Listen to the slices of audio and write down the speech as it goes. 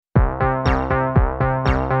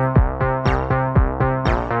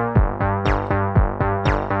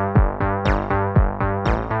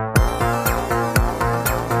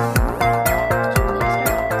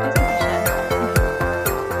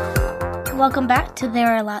welcome back to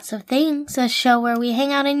There Are Lots of Things, a show where we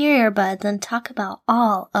hang out in your earbuds and talk about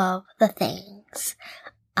all of the things.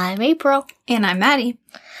 I'm April. And I'm Maddie.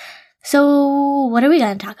 So, what are we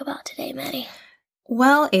going to talk about today, Maddie?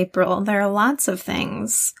 Well, April, there are lots of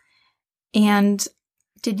things. And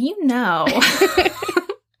did you know...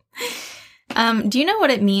 do you know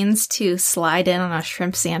what it means to slide in on a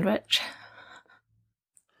shrimp sandwich?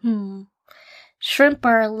 Shrimp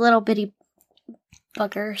are little bitty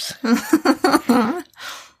buggers.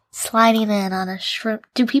 Sliding in on a shrimp.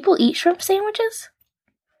 Do people eat shrimp sandwiches?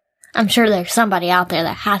 I'm sure there's somebody out there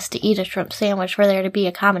that has to eat a shrimp sandwich for there to be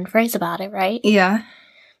a common phrase about it, right? Yeah.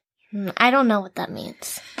 I don't know what that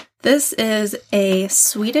means. This is a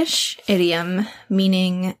Swedish idiom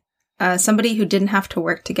meaning somebody who didn't have to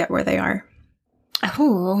work to get where they are.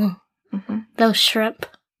 Oh, those shrimp.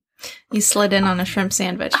 You slid in on a shrimp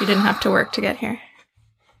sandwich. You didn't have to work to get here.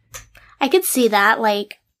 I could see that,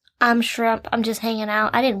 like, I'm shrimp, I'm just hanging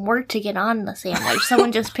out. I didn't work to get on the sandwich.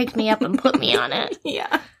 Someone just picked me up and put me on it.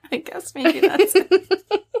 Yeah, I guess maybe that's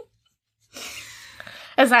it.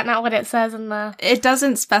 Is that not what it says in the... It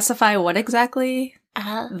doesn't specify what exactly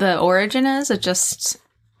the origin is. It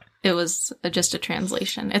was just a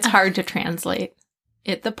translation. It's hard to translate.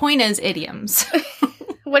 The point is idioms.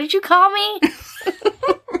 What did you call me?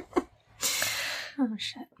 Oh,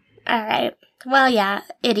 shit. All right. Well, yeah,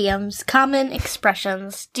 idioms, common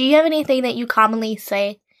expressions. Do you have anything that you commonly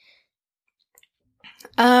say?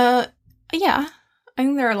 Yeah. I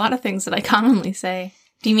think there are a lot of things that I commonly say.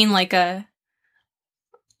 Do you mean like a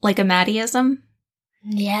Maddieism?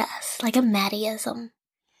 Yes, like a Maddieism.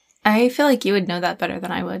 I feel like you would know that better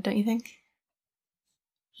than I would, don't you think?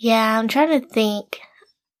 Yeah, I'm trying to think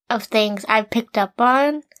of things I've picked up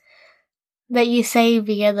on that you say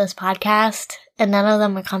via this podcast, and none of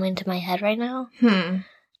them are coming to my head right now.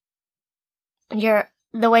 The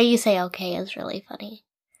way you say okay is really funny.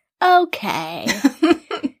 Okay.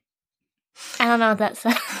 I don't know if that's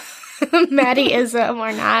Maddieism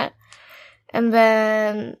or not. And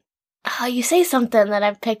then, you say something that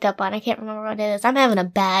I've picked up on. I can't remember what it is. I'm having a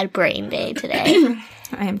bad brain day today.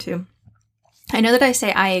 I am too. I know that I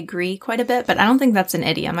say I agree quite a bit, but I don't think that's an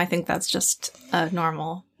idiom. I think that's just a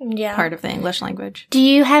normal part of the English language. Do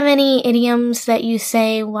you have any idioms that you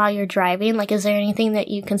say while you're driving? Like, is there anything that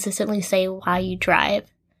you consistently say while you drive?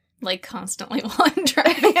 Like, constantly while I'm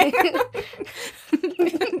driving.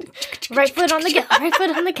 Right foot on the gas. Right foot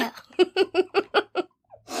on the gas.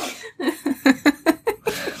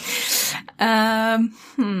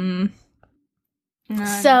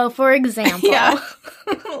 So, for example,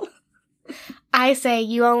 I say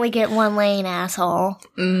you only get one lane, asshole,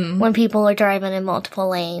 when people are driving in multiple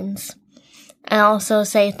lanes. I also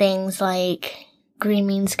say things like green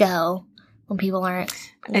means go when people aren't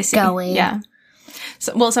going. Yeah.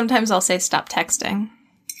 So, well, sometimes I'll say stop texting.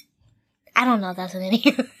 I don't know if that's an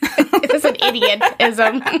idiot. It's an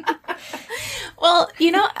idiotism. Well,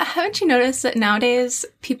 haven't you noticed that nowadays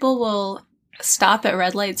people will stop at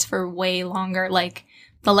red lights for way longer? Like,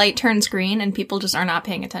 the light turns green and people just are not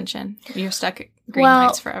paying attention. You're stuck at green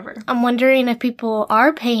lights forever. I'm wondering if people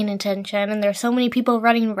are paying attention, and there's so many people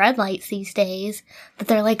running red lights these days that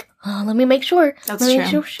they're like, oh, let me make sure. That's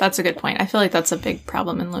true. That's a good point. I feel like that's a big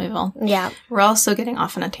problem in Louisville. Yeah. We're also getting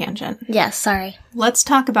off on a tangent. Yes, sorry. Let's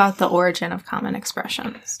talk about the origin of common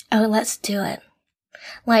expressions. Oh, let's do it.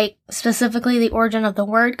 Like, specifically the origin of the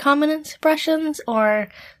word common expressions, or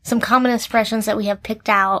some common expressions that we have picked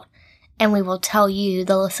out, and we will tell you,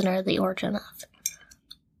 the listener, the origin of.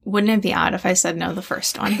 Wouldn't it be odd if I said no the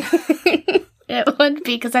first one? It would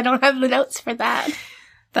be, because I don't have the notes for that.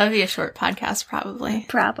 That would be a short podcast, probably.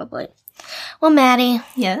 Probably. Well, Maddie.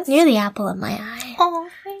 Yes? You're the apple of my eye. Oh,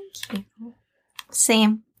 thank you.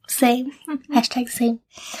 Same. Hashtag same.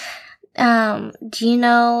 Do you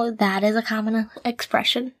know that is a common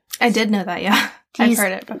expression? I did know that, yeah. I've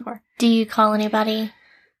heard it before. Do you call anybody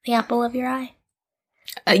the apple of your eye?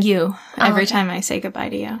 You. Every time I say goodbye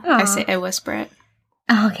to you. I whisper it.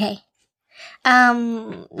 Okay.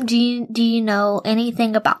 Do you know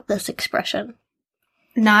anything about this expression?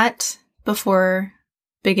 Not before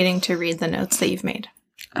beginning to read the notes that you've made.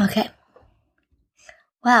 Okay.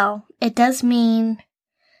 Well, it does mean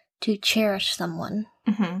to cherish someone.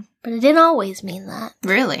 Mm-hmm. But it didn't always mean that.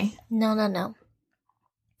 Really? No.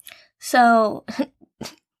 So...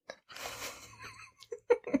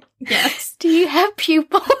 Yes. Do you have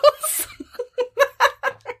pupils?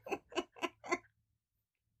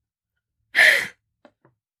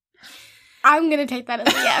 I'm going to take that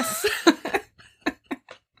as a yes.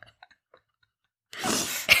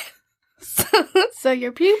 So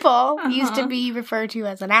your pupil used to be referred to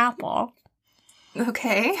as an apple.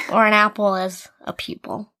 Okay. Or an apple as a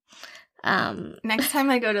pupil. Next time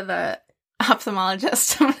I go to the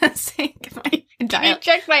ophthalmologist, I'm going to say, can you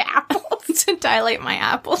check my apples? to dilate my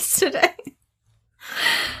apples today.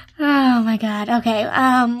 Oh my god.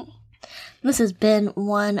 Okay. This has been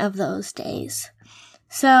one of those days.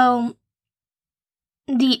 So,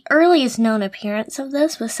 the earliest known appearance of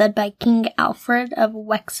this was said by King Alfred of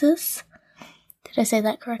Wessex. Did I say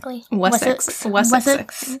that correctly? Wessex.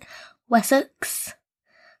 Wessex.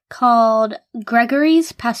 Called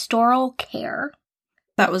Gregory's Pastoral Care.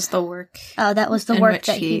 That was the work. Oh, that was the work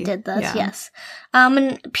that he did this, yeah. yes.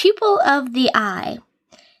 And pupil of the eye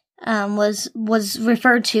was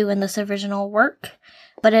referred to in this original work,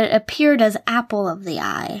 but it appeared as apple of the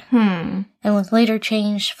eye and was later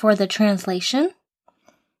changed for the translation.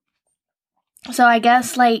 So I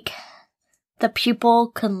guess, like, the pupil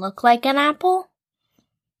can look like an apple.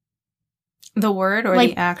 The word or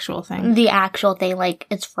like, the actual thing? The actual thing, like,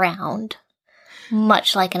 it's round.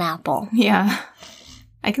 Much like an apple. Yeah.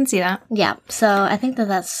 I can see that. Yeah, so I think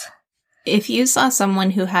that's... If you saw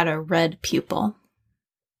someone who had a red pupil...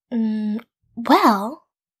 well...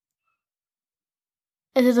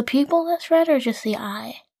 Is it the pupil that's red or just the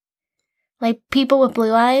eye? Like, people with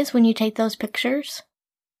blue eyes, when you take those pictures,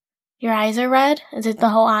 your eyes are red? Is it the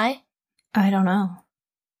whole eye? I don't know.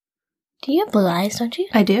 Do you have blue eyes, don't you?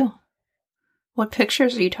 I do. What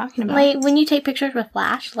pictures are you talking about? Like, when you take pictures with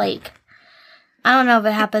flash, like... I don't know if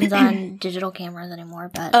it happens on digital cameras anymore,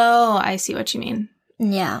 but... Oh, I see what you mean.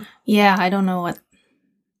 Yeah. Yeah, I don't know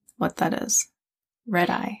what that is. Red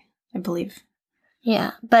eye, I believe.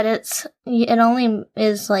 Yeah, but it only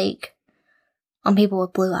is, like, on people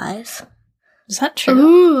with blue eyes. Is that true?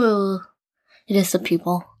 Ooh. It is the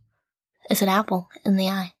pupil. It's an apple in the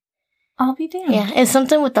eye. I'll be damned. Yeah, it's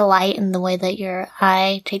something with the light and the way that your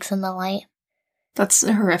eye takes in the light. That's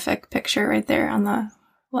a horrific picture right there on the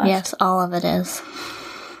left. Yes, all of it is. So,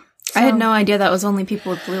 I had no idea that was only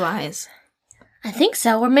people with blue eyes. I think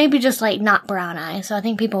so, or maybe just, like, not brown eyes. So I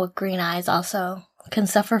think people with green eyes also can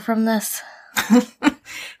suffer from this.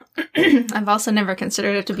 I've also never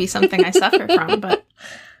considered it to be something I suffer from, but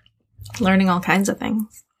learning all kinds of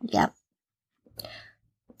things. Yep.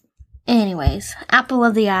 Anyways, apple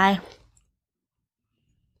of the eye.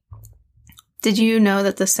 Did you know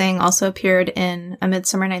that this saying also appeared in A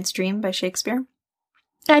Midsummer Night's Dream by Shakespeare?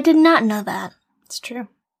 I did not know that. It's true.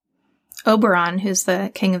 Oberon, who's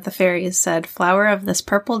the king of the fairies, said, "Flower of this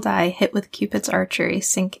purple dye, hit with Cupid's archery,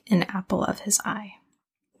 sink in apple of his eye."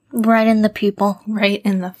 Right in the pupil. Right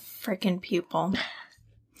in the frickin' pupil.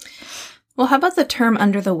 Well, how about the term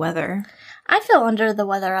under the weather? I feel under the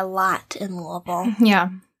weather a lot in Louisville. Yeah.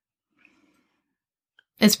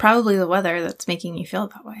 It's probably the weather that's making you feel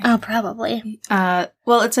that way. Oh, probably.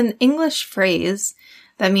 Well, it's an English phrase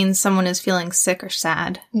that means someone is feeling sick or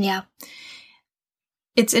sad. Yeah.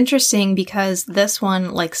 It's interesting because this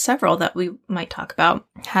one, like several that we might talk about,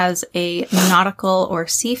 has a nautical or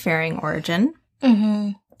seafaring origin.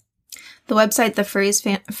 Mm-hmm. The website, The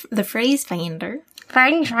Phrase Finder,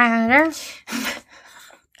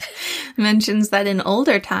 mentions that in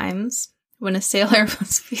older times, when a sailor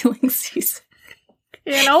was feeling seasick.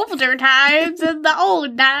 In older times, in the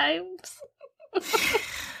old times.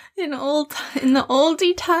 In the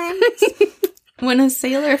oldie times, when a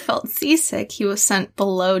sailor felt seasick, he was sent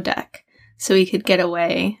below deck so he could get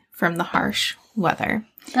away from the harsh weather.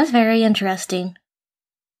 That's very interesting.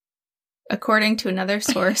 According to another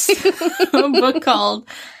source, a book called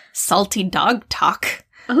Salty Dog Talk,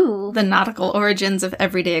 Ooh. The Nautical Origins of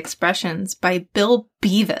Everyday Expressions by Bill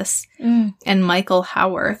Beavis and Michael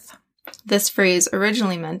Howarth, this phrase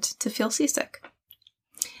originally meant to feel seasick.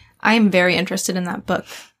 I am very interested in that book,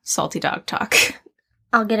 Salty Dog Talk.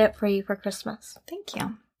 I'll get it for you for Christmas. Thank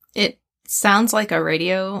you. It sounds like a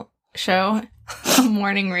radio show, a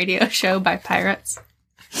morning radio show by pirates.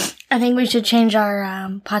 I think we should change our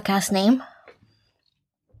podcast name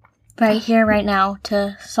right here, right now,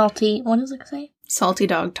 to Salty... What does it say? Salty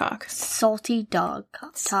Dog Talk. Salty Dog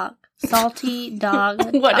Talk. Salty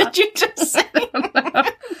Dog What Talk. did you just say?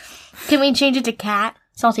 Can we change it to cat?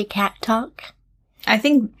 Salty Cat Talk? I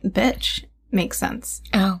think bitch makes sense.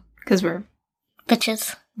 Oh. Because we're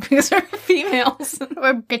Bitches. females.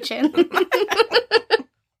 We're bitching.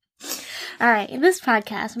 Alright, this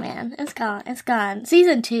podcast, man, it's gone. It's gone.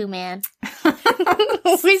 Season 2, man.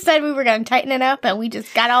 We said we were going to tighten it up, and we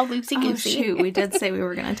just got all loosey-goosey. Oh, shoot. We did say we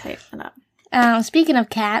were going to tighten it up. Speaking of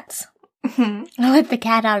cats, I let the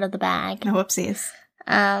cat out of the bag. No whoopsies.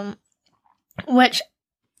 Which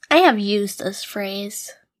I have used this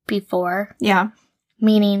phrase before. Yeah.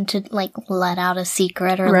 Meaning to, like, let out a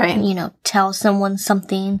secret or, right. tell someone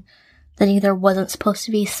something that either wasn't supposed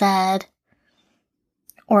to be said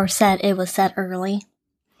or said it was said early.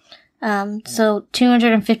 So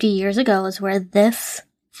 250 years ago is where this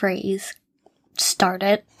phrase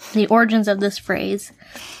started, the origins of this phrase.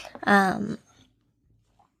 There's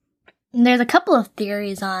a couple of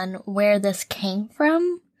theories on where this came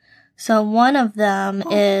from. So one of them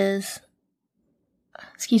is...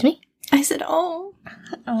 Excuse me? I said, oh.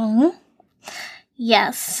 Oh.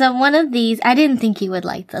 Yes, so one of these... I didn't think you would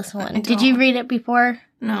like this one. Did you read it before?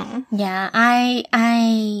 No. Yeah,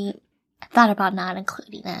 I thought about not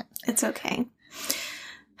including it. It's okay.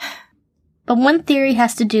 But one theory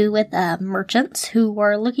has to do with merchants who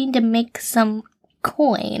were looking to make some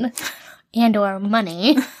coin and or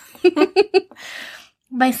money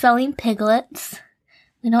by selling piglets.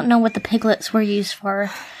 We don't know what the piglets were used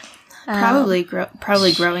for. Probably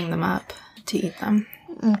growing them up to eat them.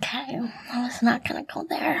 Okay, I was not going to go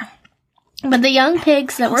there. But the young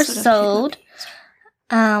pigs that were sold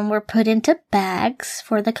were put into bags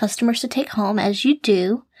for the customers to take home, as you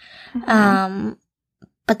do. Mm-hmm.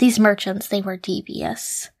 But these merchants, they were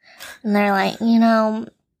devious. And they're like, I'm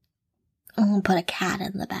going to put a cat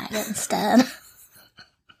in the bag instead.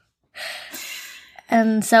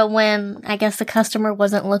 And so when, I guess the customer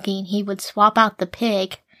wasn't looking, he would swap out the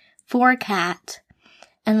pig for a cat.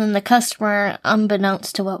 And then the customer,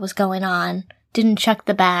 unbeknownst to what was going on, didn't check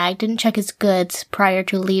the bag, didn't check his goods prior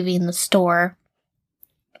to leaving the store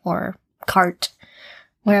or cart,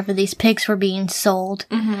 wherever these pigs were being sold.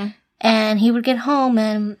 Mm-hmm. And he would get home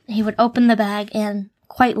and he would open the bag and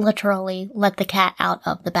quite literally let the cat out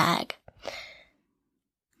of the bag.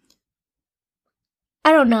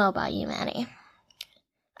 I don't know about you, Maddie.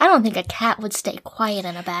 I don't think a cat would stay quiet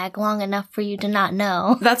in a bag long enough for you to not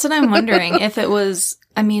know. That's what I'm wondering. If it was,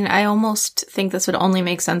 I almost think this would only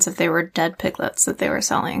make sense if they were dead piglets that they were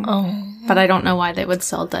selling. Oh. But I don't know why they would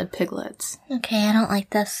sell dead piglets. Okay, I don't like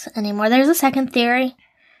this anymore. There's a second theory.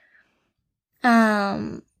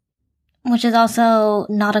 Which is also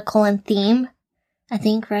nautical in theme, I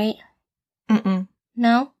think, right? Mm-mm.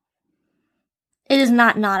 No? It is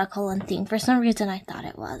not nautical in theme. For some reason, I thought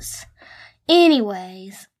it was.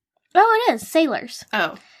 Anyways. Oh, it is. Sailors.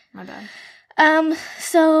 Oh, my bad.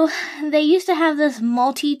 So they used to have this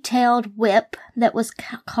multi-tailed whip that was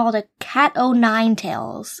called a cat o' nine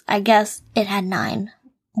tails. I guess it had 9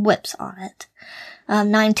 whips on it.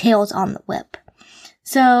 9 tails on the whip.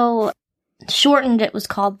 So, shortened, it was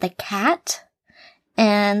called the cat.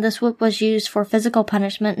 And this whip was used for physical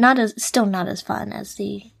punishment. Still not as fun as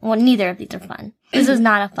neither of these are fun. This is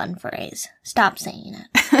not a fun phrase. Stop saying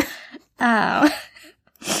it.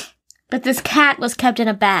 But this cat was kept in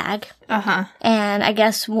a bag. Uh-huh. And I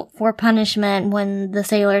guess for punishment, when the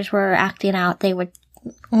sailors were acting out, they would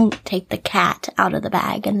take the cat out of the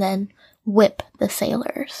bag and then whip the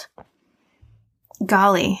sailors.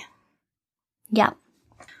 Golly. Yeah.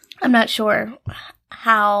 I'm not sure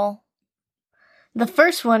how... The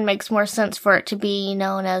first one makes more sense for it to be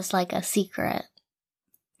known as like a secret.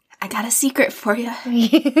 I got a secret for you.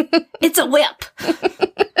 It's a whip.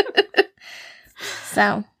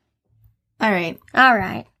 So... All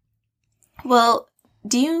right. Well,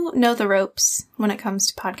 do you know the ropes when it comes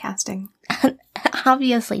to podcasting?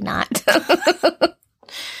 Obviously not.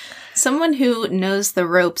 Someone who knows the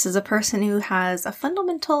ropes is a person who has a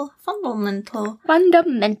fundamental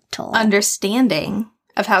understanding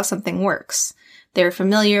of how something works. They're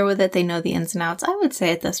familiar with it. They know the ins and outs. I would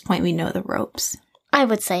say at this point we know the ropes. I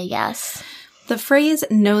would say yes. The phrase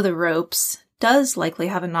know the ropes does likely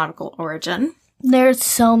have a nautical origin. There's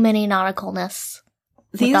so many nauticalness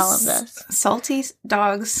with all of this. Salty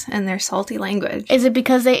dogs and their salty language. Is it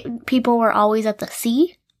because people were always at the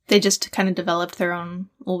sea? They just kind of developed their own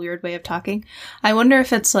little weird way of talking. I wonder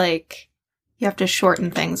if it's like you have to shorten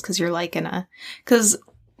things because you're like because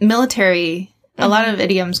military, a lot of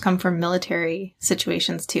idioms come from military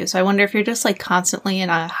situations too. So I wonder if you're just like constantly in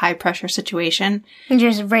a high pressure situation. And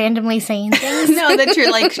just randomly saying things? No, that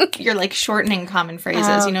you're like shortening common phrases.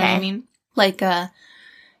 Oh, okay. You know what I mean? Like,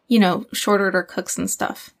 short order cooks and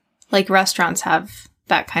stuff. Like restaurants have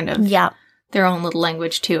that kind of their own little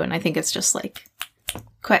language too. And I think it's just like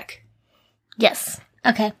quick. Yes.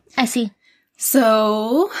 Okay. I see.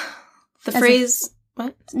 So the phrase,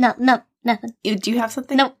 what? No, nothing. Do you have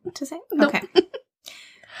something to say? Nope. Okay.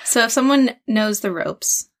 So if someone knows the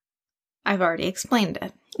ropes, I've already explained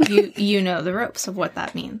it. You know the ropes of what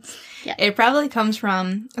that means. Yeah. It probably comes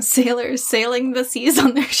from sailors sailing the seas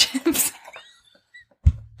on their ships.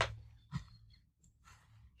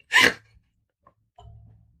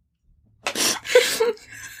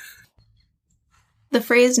 The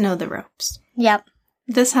phrase know the ropes. Yep.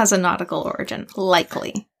 This has a nautical origin,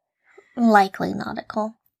 likely. Likely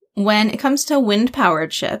nautical. When it comes to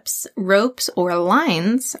wind-powered ships, ropes or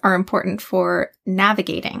lines are important for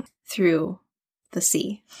navigating through the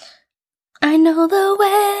sea. I know the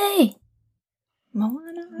way.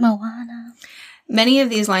 Moana. Many of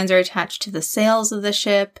these lines are attached to the sails of the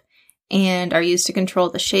ship and are used to control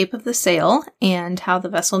the shape of the sail and how the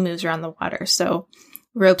vessel moves around the water. So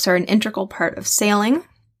ropes are an integral part of sailing.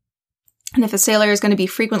 And if a sailor is going to be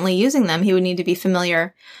frequently using them, he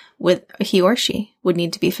or she would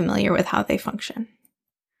need to be familiar with how they function.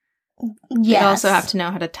 Yes. They also have to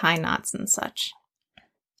know how to tie knots and such.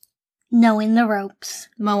 Knowing the ropes.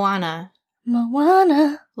 Moana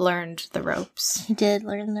learned the ropes. He did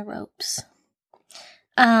learn the ropes.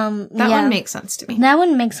 That one makes sense to me. That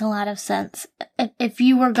one makes a lot of sense. If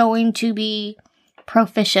you were going to be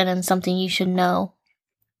proficient in something, you should know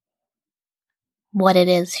what it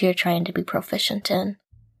is you're trying to be proficient in.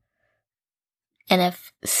 And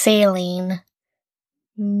if sailing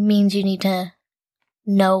means you need to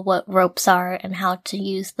know what ropes are and how to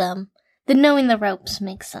use them, then knowing the ropes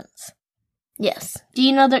makes sense. Yes. Do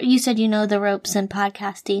you know that you said you know the ropes in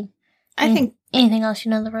podcasting? I think anything else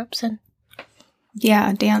you know the ropes in?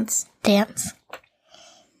 Yeah, dance.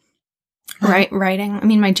 Writing. I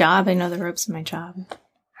mean, my job. I know the ropes in my job.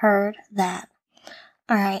 Heard that.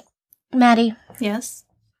 All right. Maddie. Yes?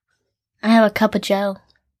 I have a cup of joe.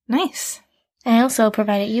 Nice. I also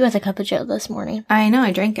provided you with a cup of joe this morning. I know,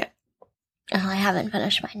 I drank it. Oh, I haven't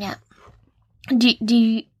finished mine yet.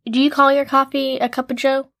 Do you call your coffee a cup of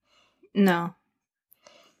joe? No.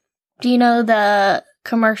 Do you know the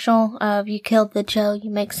commercial of you killed the joe, you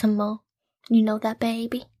make some more? You know that,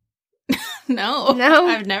 baby? No.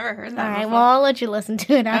 I've never heard that. All right, before. well, I'll let you listen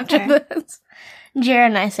to it after this. Jared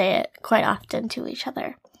and I say it quite often to each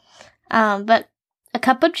other. But a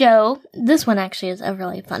cup of joe, this one actually is a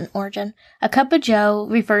really fun origin. A cup of joe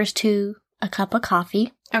refers to a cup of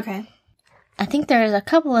coffee. Okay. I think there's a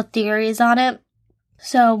couple of theories on it.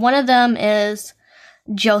 So one of them is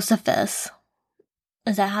Josephus.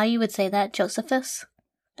 Is that how you would say that? Josephus?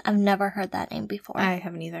 I've never heard that name before. I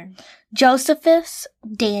haven't either. Josephus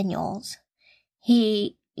Daniels.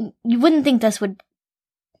 You wouldn't think this would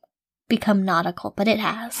become nautical, but it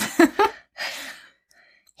has.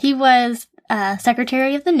 He was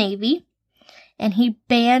Secretary of the Navy, and he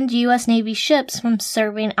banned U.S. Navy ships from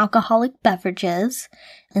serving alcoholic beverages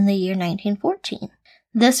in the year 1914.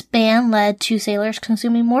 This ban led to sailors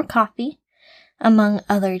consuming more coffee, among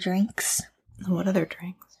other drinks. What other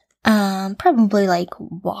drinks? Probably like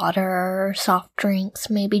water, soft drinks,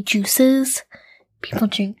 maybe juices. People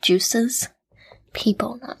drink juices.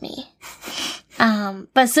 People, not me.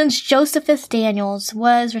 But since Josephus Daniels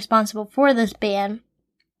was responsible for this ban,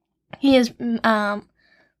 he is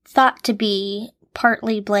thought to be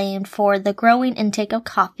partly blamed for the growing intake of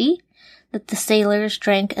coffee that the sailors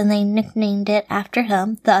drank, and they nicknamed it after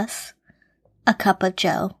him, thus, a cup of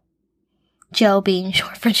joe. Joe being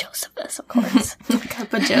short for Josephus, of course. A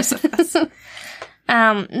cup of Josephus.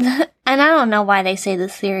 And I don't know why they say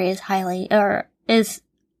this theory is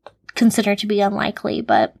considered to be unlikely,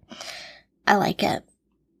 but I like it.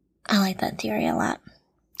 I like that theory a lot.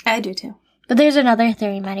 I do too. But there's another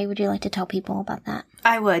theory, Maddie. Would you like to tell people about that?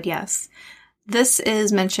 I would, yes. This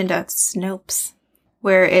is mentioned at Snopes,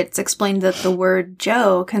 where it's explained that the word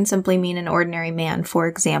Joe can simply mean an ordinary man. For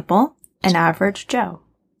example, an average Joe.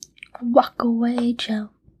 Walk away, Joe.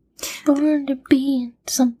 Born to be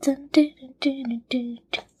something.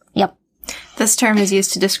 Yep. This term is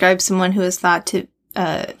used to describe someone who is thought to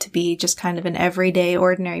be just kind of an everyday,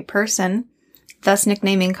 ordinary person. Thus,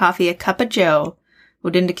 nicknaming coffee a cup of Joe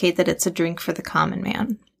would indicate that it's a drink for the common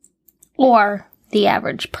man. Or the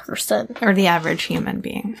average person. Or the average human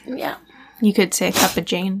being. Yeah. You could say a cup of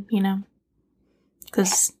Jane, you know?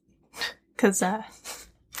 Because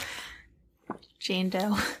Jane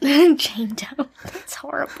Doe. Jane Doe. That's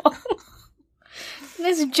horrible.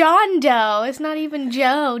 It's John Doe. It's not even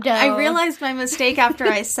Joe Doe. I realized my mistake after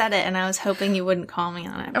I said it, and I was hoping you wouldn't call me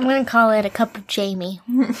on it. I'm going to call it a cup of Jamie.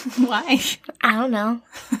 Why? I don't know.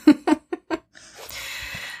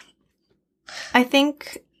 I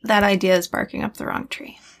think that idea is barking up the wrong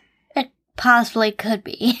tree. It possibly could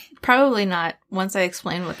be. Probably not. Once I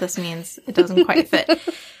explain what this means, it doesn't quite fit.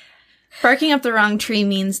 Barking up the wrong tree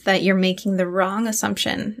means that you're making the wrong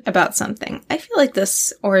assumption about something. I feel like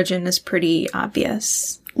this origin is pretty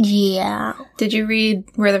obvious. Yeah. Did you read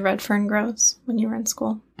Where the Red Fern Grows when you were in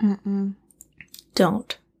school? Mm-mm.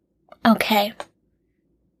 Don't. Okay.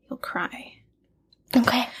 You'll cry.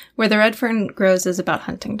 Okay. Where the Red Fern Grows is about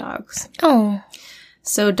hunting dogs. Oh.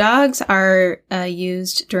 So dogs are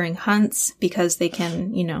used during hunts because they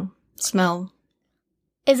can, smell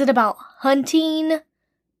is it about hunting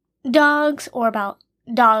dogs or about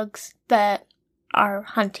dogs that are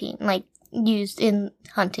hunting, like used in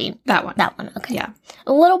hunting? That one. That one, okay. Yeah.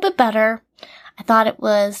 A little bit better. I thought it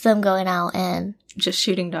was them going out and... Just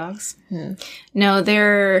shooting dogs. No,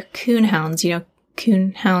 they're coon hounds. You know,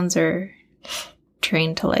 coon hounds are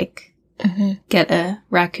trained to, like, get a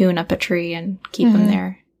raccoon up a tree and keep him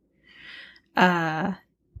there.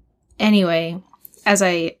 Anyway, as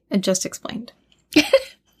I just explained,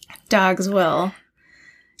 dogs will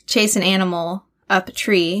chase an animal up a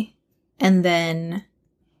tree, and then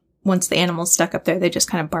once the animal's stuck up there, they just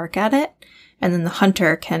kind of bark at it, and then the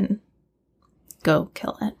hunter can go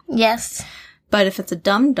kill it. Yes. But if it's a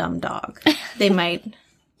dumb dog, they might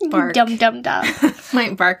bark. Dumb dog.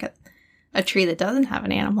 Might bark at a tree that doesn't have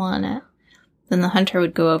an animal on it. Then the hunter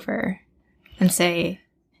would go over and say,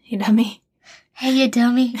 "Hey, dummy." Hey, you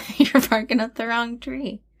dummy. You're barking up the wrong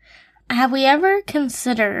tree. Have we ever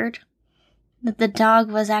considered that the dog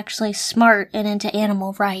was actually smart and into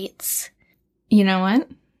animal rights? You know what?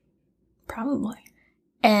 Probably.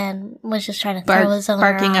 And was just trying to throw his owner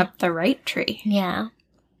barking out. up the right tree. Yeah.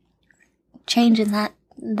 Changing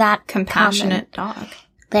that Compassionate dog.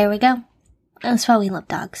 There we go. That's why we love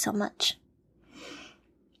dogs so much.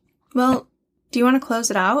 Well, do you want to close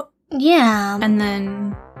it out? Yeah. And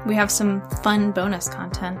then we have some fun bonus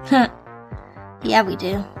content. Yeah, we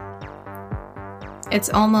do. It's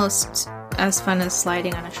almost as fun as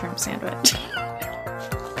sliding on a shrimp sandwich.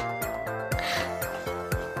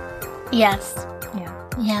 Yes. Yeah.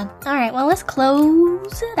 Yeah. All right. Well, let's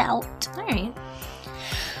close it out. All right.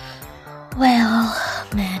 Well,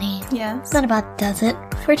 Maddie. Yes. That about does it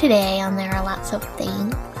for today on There Are Lots of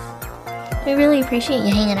Things. We really appreciate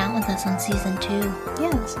you hanging out with us on season 2.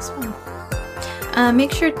 Yeah, this is fun.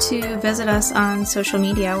 Make sure to visit us on social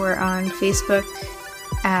media. We're on Facebook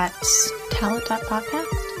at talent.podcast.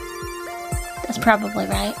 That's probably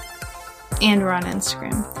right. And we're on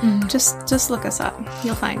Instagram. Mm. Just look us up.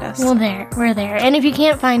 You'll find us. We're there. And if you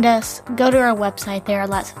can't find us, go to our website,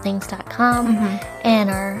 therearelotsofthings.com, and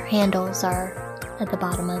our handles are at the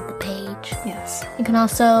bottom of the page. Yes. You can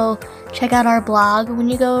also check out our blog when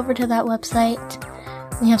you go over to that website.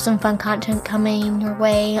 We have some fun content coming your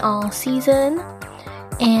way all season.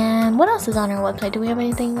 And what else is on our website? Do we have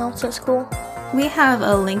anything else that's cool? We have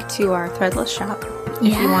a link to our Threadless shop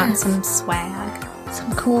if you want some swag.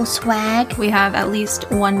 Some cool swag. We have at least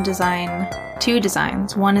two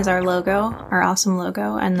designs. One is our logo, our awesome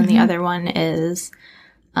logo, and then the other one is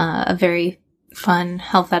a very fun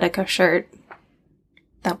Helvetica shirt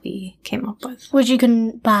that we came up with. Which you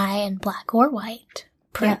can buy in black or white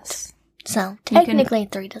print. Yes. So, technically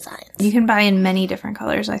 3 designs. You can buy in many different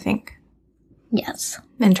colors, I think. Yes.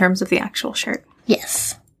 In terms of the actual shirt.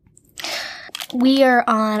 Yes. We are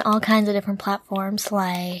on all kinds of different platforms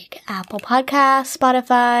like Apple Podcasts,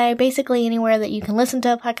 Spotify, basically anywhere that you can listen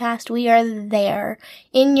to a podcast. We are there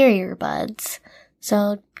in your earbuds.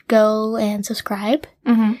 So go and subscribe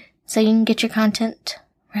so you can get your content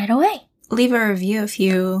right away. Leave a review if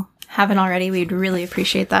you haven't already. We'd really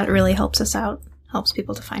appreciate that. It really helps us out. Helps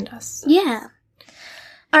people to find us. Yeah.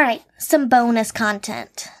 All right. Some bonus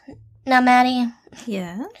content. Now, Maddie.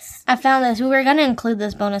 Yes. I found this. We were going to include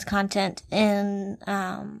this bonus content in,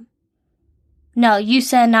 no, you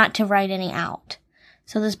said not to write any out.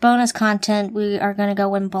 So this bonus content, we are going to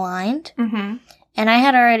go in blind. Mm-hmm. And I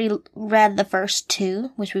had already read the first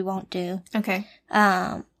 2, which we won't do. Okay.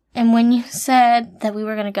 And when you said that we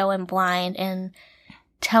were going to go in blind and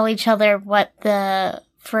tell each other what the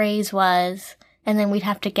phrase was, and then we'd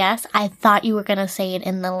have to guess, I thought you were going to say it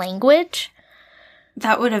in the language.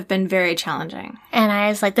 That would have been very challenging. And I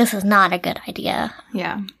was like, this is not a good idea.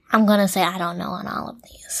 Yeah. I'm going to say I don't know on all of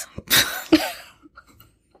these.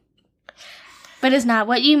 But it's not.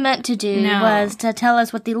 What you meant to do was to tell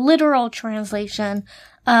us what the literal translation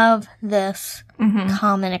of this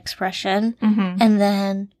common expression, and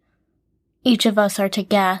then each of us are to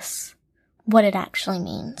guess what it actually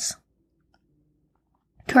means.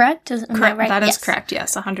 Correct? Am I right? That is correct,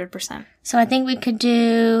 yes, 100%. So I think we could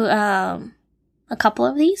do a couple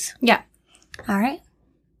of these. Yeah. All right.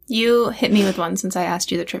 You hit me with one since I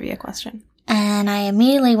asked you the trivia question. And I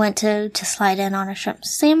immediately went to slide in on a shrimp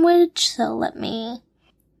sandwich, so let me...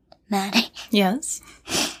 Maddie. Yes?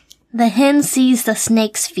 The hen sees the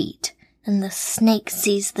snake's feet, and the snake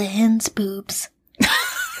sees the hen's boobs.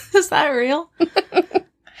 Is that real?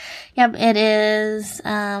 Yep, it is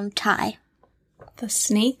Thai. The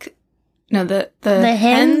snake... No, the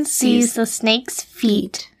hen sees the snake's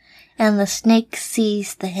feet, and the snake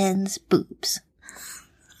sees the hen's boobs.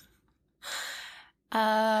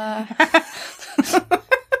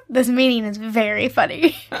 This meeting is very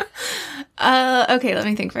funny. Okay, let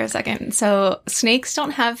me think for a second. So, snakes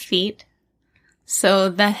don't have feet. So,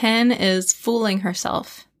 the hen is fooling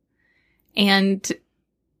herself. And...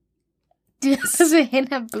 Does a hen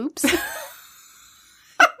have boobs?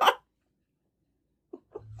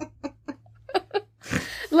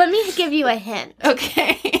 Let me give you a hint.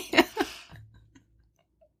 Okay.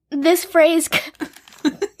 This phrase could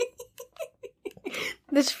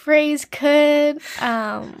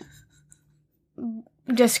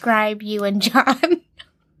describe you and John.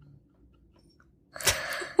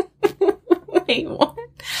 Wait, what?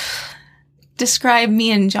 Describe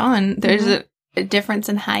me and John. There's a difference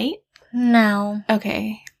in height? No.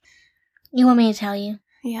 Okay. You want me to tell you?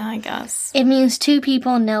 Yeah, I guess. It means two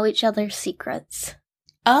people know each other's secrets.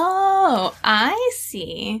 Oh, I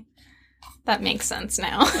see. That makes sense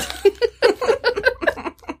now.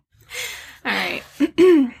 All right.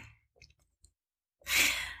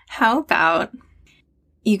 How about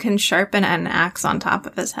you can sharpen an axe on top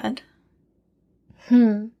of his head?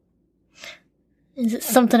 Is it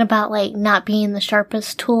something about, like, not being the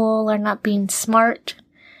sharpest tool or not being smart?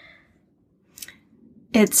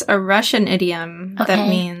 It's a Russian idiom Okay. that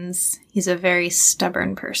means he's a very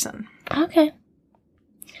stubborn person. Okay.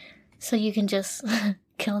 So you can just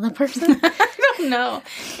kill the person? I don't know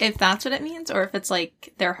if that's what it means or if it's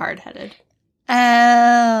like they're hard-headed.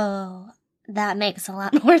 Oh, that makes a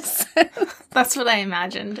lot more sense. That's what I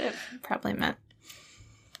imagined it probably meant.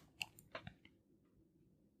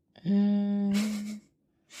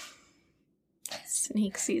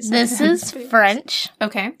 Sneak season. This is French,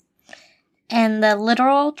 Okay. and the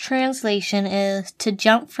literal translation is to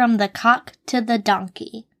jump from the cock to the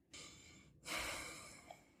donkey.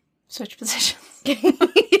 Switch positions.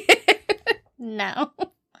 No.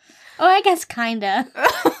 Oh, I guess kinda.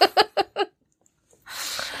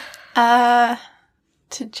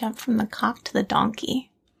 To jump from the cock to the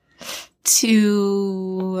donkey.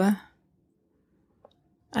 To...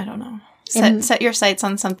 I don't know. Set your sights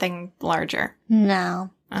on something larger.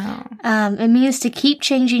 No. Oh. It means to keep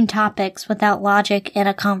changing topics without logic in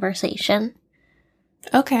a conversation.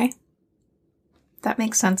 Okay. That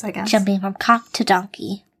makes sense, I guess. Jumping from cock to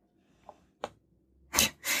donkey.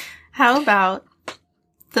 How about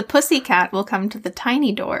the pussycat will come to the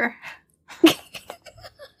tiny door?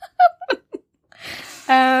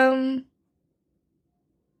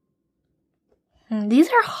 These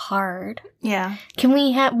are hard. Yeah. Can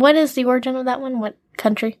we have... What is the origin of that one? What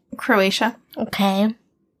country? Croatia. Okay.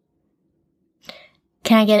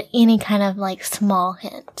 Can I get any kind of, like, small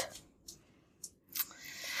hint?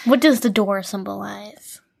 What does the door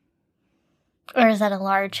symbolize? Or is that a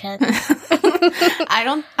large hint? I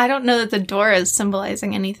don't know that the door is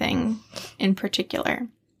symbolizing anything in particular.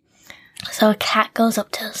 So a cat goes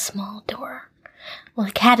up to a small door. Well,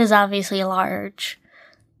 the cat is obviously large.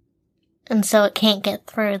 And so it can't get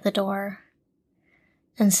through the door.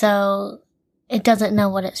 And so it doesn't know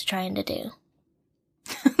what it's trying to do.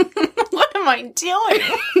 What am I doing?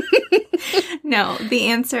 No, the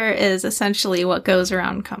answer is essentially what goes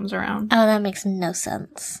around comes around. Oh, that makes no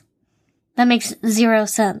sense. That makes 0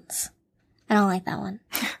 sense. I don't like that one.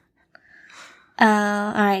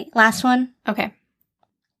 Alright, last one. Okay.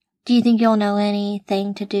 Do you think you'll know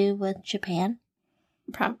anything to do with Japan?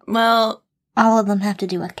 Well, All of them have to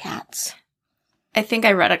do with cats. I think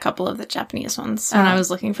I read a couple of the Japanese ones when I was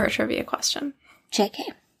looking for a trivia question. JK.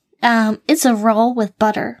 It's a roll with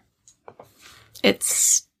butter.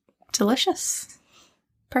 It's delicious.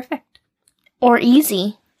 Perfect. Or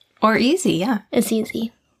easy. Or easy, yeah. It's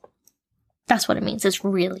easy. That's what it means. It's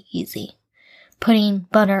really easy. Putting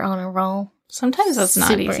butter on a roll. Sometimes that's not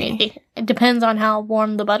Super easy. It depends on how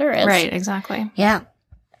warm the butter is. Right, exactly. Yeah.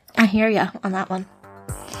 I hear ya on that one.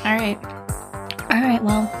 All right. Alright,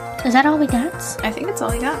 well, is that all we got? I think that's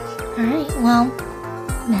all I got. Alright, well,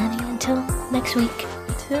 Maddie, until next week.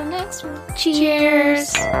 Until next week.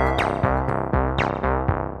 Cheers.